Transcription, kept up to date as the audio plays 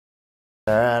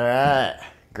Alright.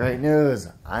 Great news.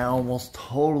 I almost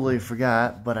totally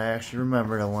forgot, but I actually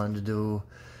remembered I wanted to do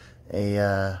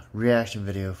a reaction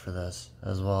video for this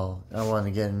as well. I wanted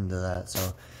to get into that.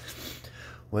 So,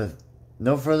 with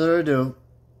no further ado,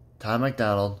 Tom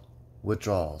Macdonald,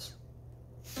 Withdrawals.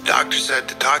 Doctor said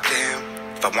to talk to him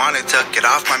if I wanted to get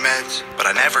off my meds, but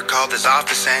I never called his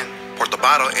office and poured the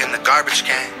bottle in the garbage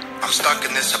can. I'm stuck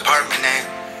in this apartment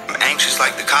and I'm anxious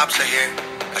like the cops are here.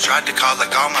 I tried to call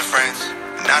like all my friends,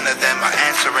 and none of them are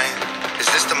answering. Is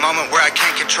this the moment where I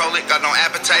can't control it? Got no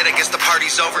appetite, I guess the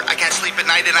party's over. I can't sleep at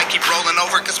night and I keep rolling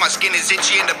over, cause my skin is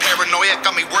itchy and the paranoia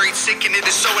got me worried, sick, and it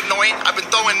is so annoying. I've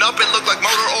been throwing up, it looked like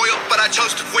motor oil, but I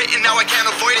chose to quit and now I can't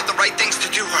avoid it. The right things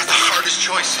to do are the hardest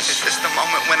choices. Is this the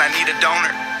moment when I need a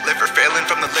donor? Liver failing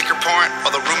from the liquor pouring,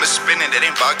 while the room is spinning. It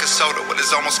ain't vodka soda, what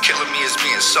is almost killing me is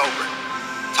being sober.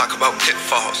 Talk about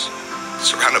pitfalls,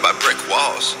 surrounded by brick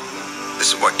walls.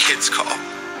 This is what kids call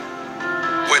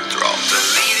withdrawals.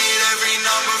 Deleted every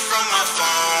number from my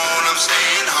phone, I'm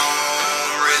staying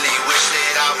home. Really wish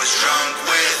that I was drunk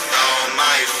with all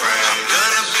my friends. I'm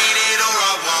gonna beat it or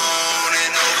I won't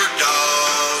and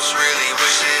overdose. Really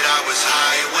wish that I was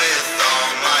high with all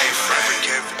my friends. Never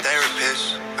cared for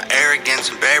therapists, my arrogance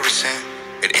embarrassing.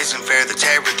 It isn't fair to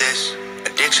tear with this.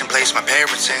 Addiction placed my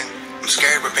parents in. I'm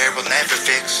scared repair will never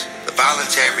fix the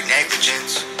voluntary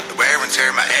negligence, the wear and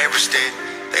tear my errors did.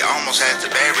 They almost had to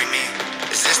bury me.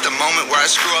 Is this the moment where I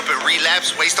screw up and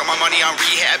relapse? Waste all my money on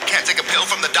rehab. Can't take a pill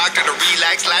from the doctor to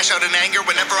relax. Lash out in anger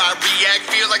whenever I react.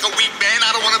 Feel like a weak man,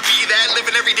 I don't wanna be that.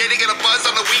 Living every day to get a buzz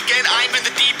on the weekend. I'm in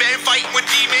the deep end, fighting with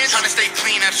demons. Trying to stay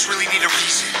clean, I just really need a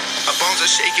reason. My bones are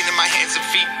shaking in my hands and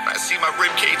feet. I see my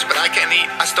rib cage, but I can't eat.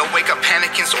 I still wake up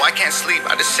panicking, so I can't sleep.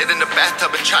 I just sit in the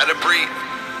bathtub and try to breathe.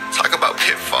 Talk about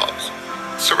pitfalls,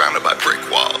 surrounded by brick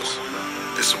walls.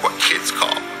 This is what kids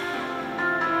call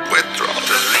withdrawals.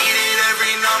 Deleted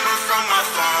every number from my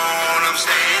phone, I'm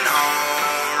staying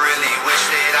home. Really wish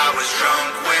that I was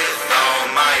drunk with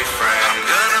all my friends. I'm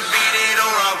gonna beat it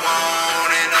or I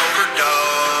won't and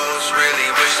overdose. Really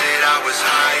wish that I was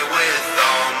high with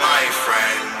all my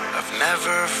friends. I've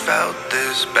never felt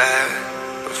this bad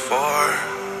before.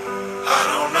 I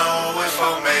don't know if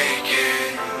I'll make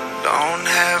it. Don't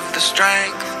have the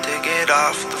strength to get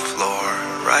off the floor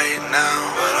right now,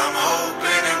 but I'm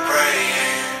hoping and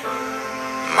praying.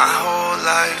 My whole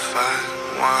life I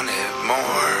wanted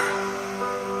more.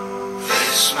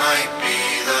 This might be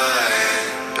the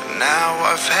end, but now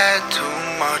I've had too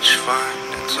much fun.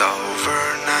 It's over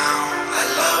now. I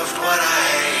loved what I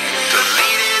hated.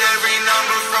 Deleted every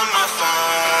number from my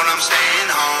phone, I'm staying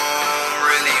home.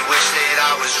 Really wish that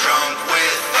I was drunk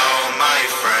with all my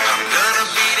friends. I'm gonna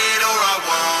beat it or I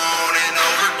won't and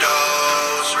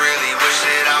overdose. Really wish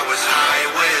that I was high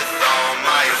with all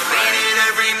my friends. Deleted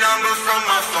every number from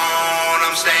my phone,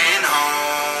 I'm staying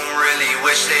home. Really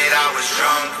wish that I was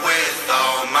drunk with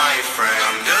all my friends.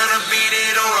 I'm gonna beat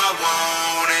it or I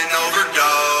won't and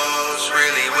overdose.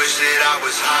 Really wish that I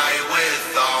was high with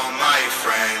all my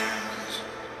friends.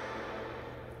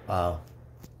 Wow.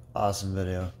 Awesome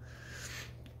video.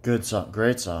 Good song.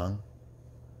 Great song.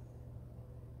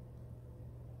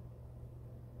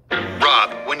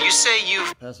 Rob, when you say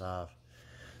you've... Piss off.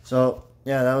 So,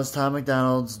 yeah, that was Tom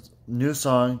Macdonald's new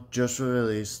song, just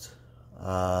released.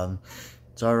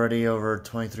 It's already over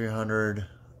 2,300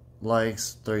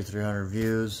 likes, 3,300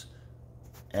 views,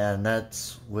 and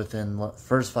that's within the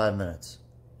first 5 minutes.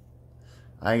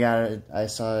 I got it. I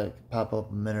saw it pop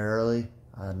up a minute early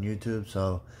on YouTube,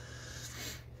 so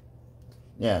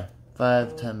yeah,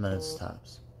 5-10 minutes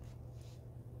tops.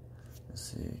 Let's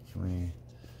see, can we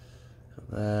go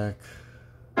back?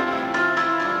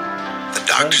 The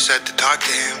doctor said to talk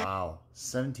to him. Wow,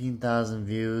 17,000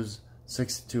 views,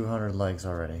 6,200 likes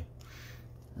already.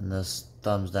 And this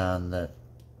thumbs down, that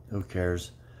who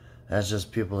cares? That's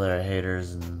just people that are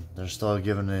haters, and they're still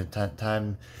giving it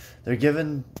time. They're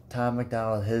giving Tom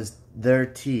Macdonald their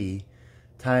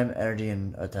time, energy,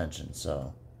 and attention.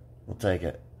 So we'll take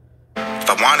it. If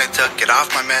I wanted to get off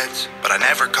my meds, but I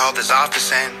never called his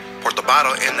office and poured the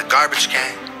bottle in the garbage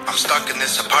can. I'm stuck in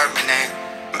this apartment and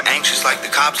I'm anxious like the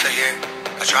cops are here.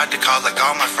 I tried to call like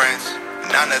all my friends,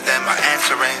 none of them are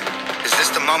answering. Is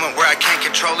this the moment where I can't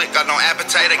control it? Got no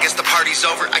appetite, I guess the party's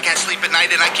over. I can't sleep at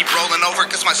night and I keep rolling over,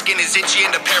 cause my skin is itchy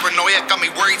and the paranoia got me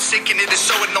worried, sick, and it is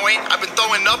so annoying. I've been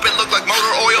throwing up, it looked like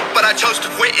motor oil, but I chose to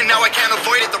quit and now I can't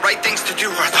avoid it. The right things to do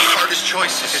are the hardest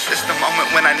choices. Is this the moment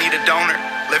when I need a donor?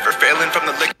 Liver failing from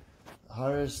the liquor.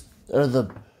 Hardest, or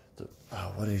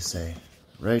what do you say?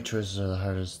 Right choices are the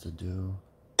hardest to do.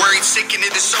 Worried, sick, and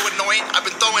it is so annoying. I've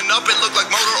been throwing up, it looked like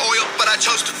motor oil, but I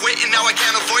chose to quit and now I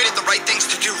can't avoid it. The right things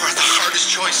to do are the hardest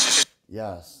choices.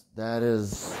 Yes, that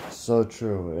is so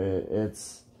true.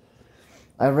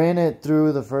 I ran it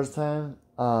through the first time.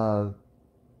 I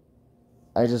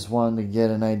just wanted to get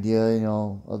an idea,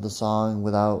 of the song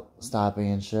without stopping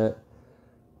and shit.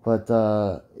 But,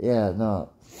 yeah, no.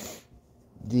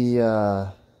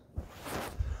 The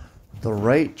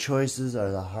right choices are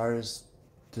the hardest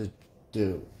to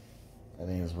do, I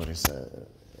think is what he said.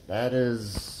 That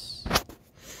is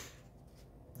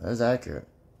accurate.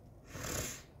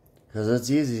 Because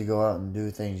it's easy to go out and do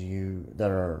things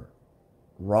that are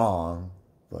wrong,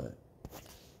 but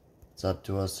it's up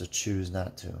to us to choose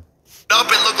not to. Up,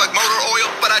 it looked like motor oil,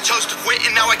 but I chose to quit,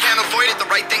 and now I can't avoid it. The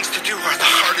right things to do are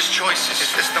the hardest choices.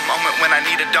 Is this the moment when I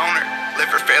need a donor?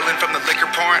 Liver failing from the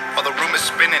liquor pouring, while the room is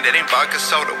spinning. It ain't vodka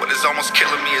soda. What is almost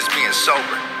killing me is being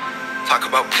sober. Talk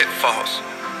about pitfalls,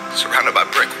 surrounded by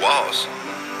brick walls.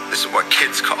 This is what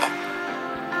kids call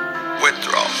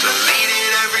withdrawals.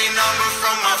 Deleted every number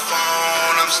from my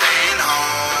phone. I'm staying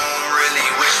home. Really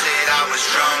wish that I was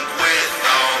drunk with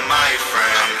all my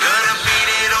friends. I'm gonna beat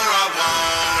it or I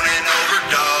won't and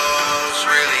overdose.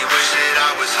 Really wish that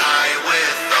I was high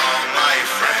with all my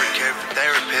friends. Never cared for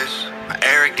therapists. My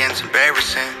arrogance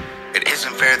embarrassing. It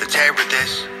isn't fair to tear with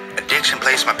this. Addiction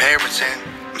placed my parents in.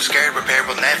 I'm scared repair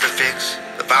will never fix.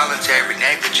 The voluntary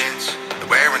negligence, the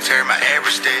wear and tear my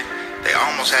errors did. They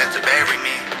almost had to bury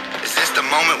me. Is this the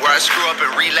moment where I screw up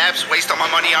and relapse? Waste all my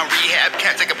money on rehab.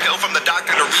 Can't take a pill from the doctor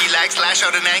to relax. Lash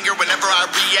out in anger whenever I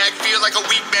react. Feel like a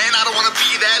weak man, I don't wanna be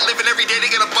that. Living every day to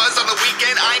get a buzz on the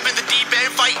weekend. I'm in the deep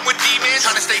end, fighting with demons.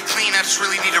 Trying to stay clean, I just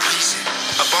really need a reason.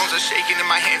 My bones are shaking in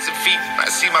my hands and feet. I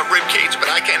see my rib cage,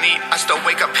 but I can't eat. I still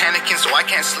wake up panicking, so I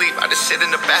can't sleep. I just sit in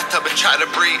the bathtub and try to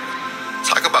breathe.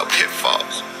 Talk about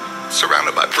pitfalls,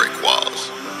 surrounded by brick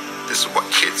walls. This is what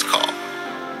kids call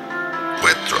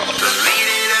withdrawals.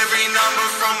 Deleted every number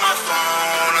from my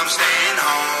phone. I'm staying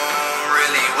home.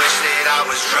 Really wish that I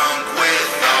was drunk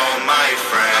with all my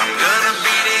friends. I'm gonna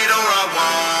beat it or I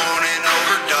won't and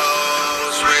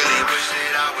overdose. Really wish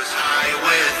that I was high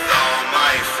with all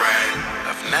my friends.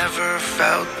 I've never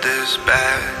felt this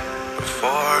bad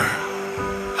before.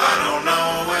 I don't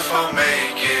know if I'll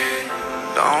make it.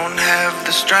 Don't have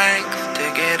the strength to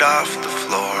get off the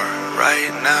floor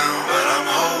right now, but I'm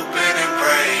hoping and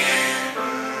praying.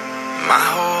 My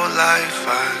whole life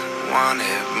I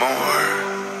wanted more.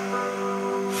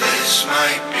 This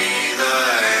might be the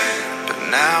end, but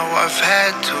now I've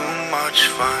had too much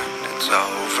fun. It's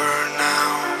over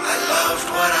now. I loved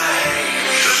what I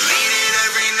hated. Deleted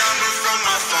every number from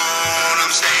my phone.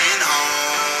 I'm staying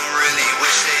home. Really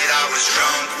wish that I was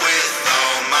drunk with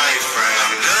all my friends.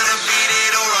 I'm gonna beat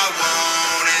it or I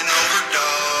won't and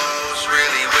overdose.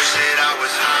 Really wish that I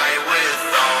was high with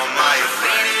all my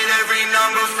friends. Deleted every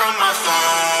number from my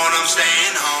phone. I'm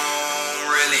staying home.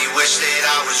 Really wish that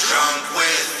I was drunk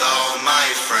with all my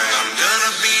friends. I'm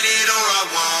gonna beat it or I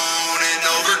won't and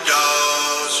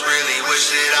overdose. Really wish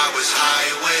that I was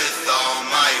high with all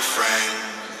my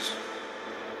friends.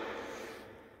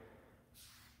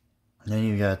 And then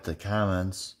you got the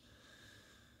comments.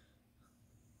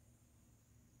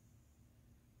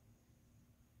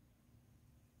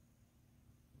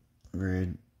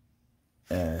 Agreed.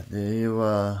 Yeah,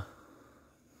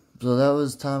 so that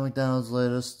was Tom MacDonald's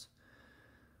latest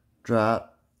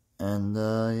drop, and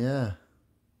yeah,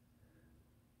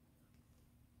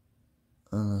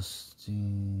 on the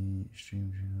stream.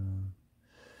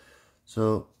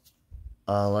 So,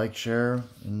 like, share,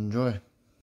 and enjoy.